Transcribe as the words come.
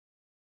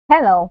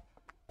Hello,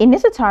 in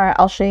this tutorial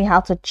I'll show you how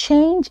to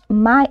change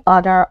my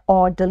order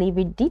or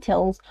delivery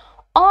details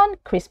on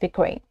Krispy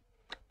Kreme.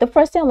 The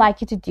first thing I'd like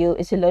you to do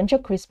is to launch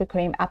your Krispy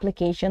Kreme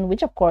application,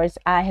 which of course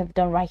I have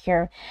done right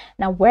here.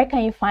 Now, where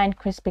can you find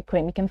Krispy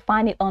Kreme? You can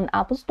find it on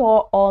Apple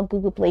Store or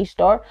Google Play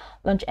Store.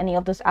 Launch any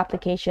of those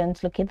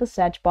applications, locate the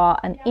search bar,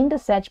 and in the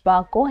search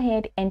bar go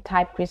ahead and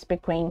type Krispy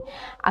Kreme.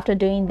 After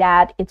doing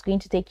that, it's going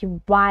to take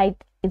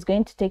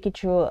you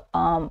through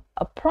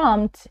a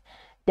prompt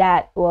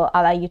that will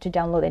allow you to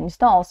download and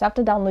install. So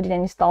after downloading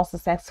and install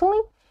successfully,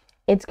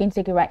 it's going to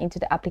take you right into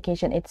the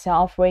application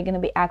itself, where you're going to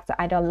be asked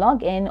to either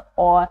log in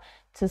or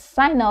to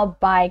sign up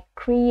by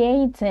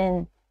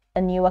creating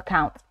a new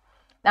account.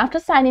 Now, after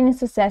signing in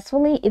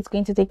successfully, it's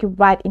going to take you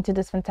right into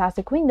this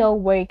fantastic window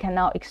where you can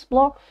now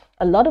explore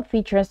a lot of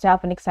features to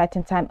have an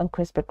exciting time on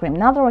Krispy Kreme.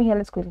 Now that we're here,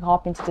 let's quickly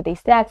hop into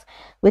today's text,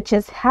 which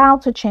is how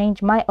to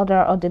change my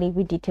order or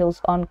delivery details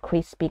on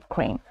Krispy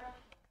Kreme.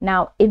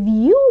 Now, if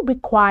you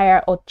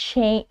require a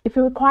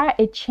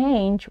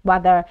change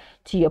whether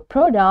to your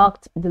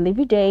product,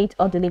 delivery date,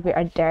 or delivery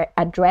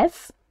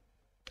address,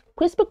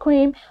 Krispy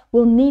Kreme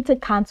will need to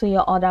cancel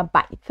your order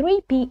by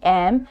 3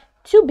 p.m.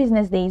 2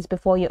 business days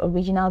before your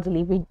original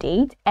delivery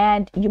date,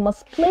 and you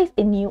must place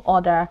a new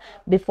order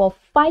before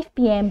 5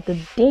 p.m. the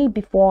day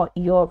before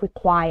your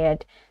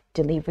required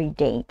delivery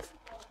date.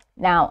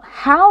 Now,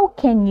 how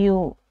can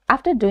you,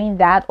 after doing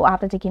that or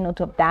after taking note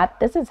of that,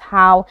 this is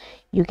how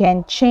you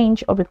can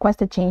change or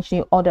request a change to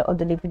your order or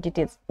delivery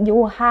details. You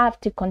will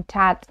have to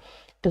contact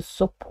the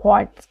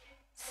support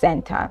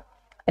center.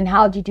 And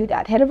how do you do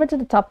that? Head over to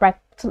the top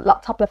left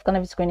corner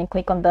of your screen and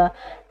click on the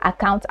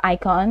account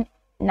icon.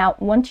 Now,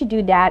 once you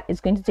do that,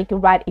 it's going to take you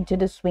right into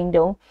this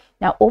window.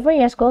 Now, over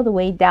here, scroll the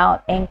way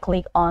down and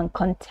click on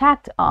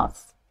Contact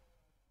Us.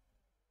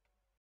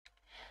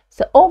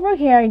 So over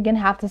here, you're going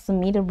to have to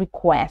submit a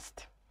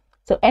request.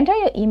 So enter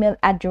your email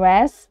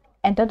address,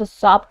 enter the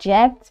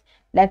subject.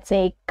 Let's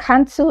say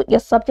cancel. Your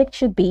subject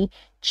should be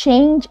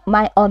change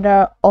my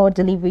order or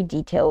delivery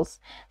details.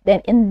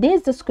 Then in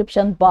this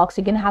description box,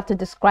 you're going to have to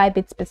describe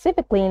it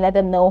specifically and let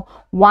them know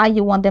why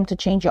you want them to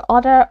change your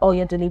order or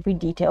your delivery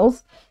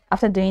details.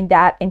 After doing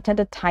that, enter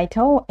the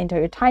title, enter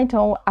your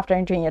title. After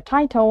entering your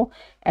title,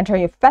 enter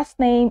your first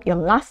name, your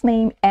last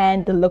name,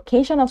 and the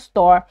location of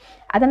store.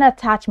 Add an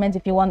attachment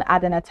if you want to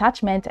add an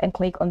attachment and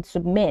click on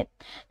submit.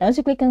 Now, once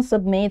you click on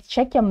submit,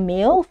 check your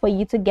mail for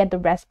you to get the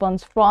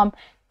response from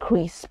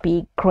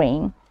Krispy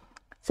Kreme.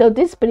 So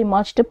this is pretty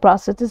much the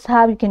process. This is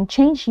how you can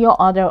change your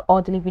order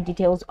or delivery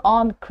details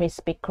on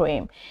Krispy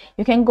Kreme.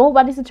 You can go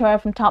over this tutorial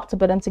from top to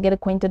bottom to get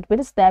acquainted with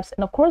the steps.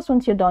 And of course,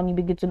 once you're done, you'll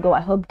be good to go.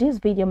 I hope this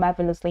video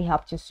marvelously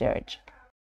helped you search.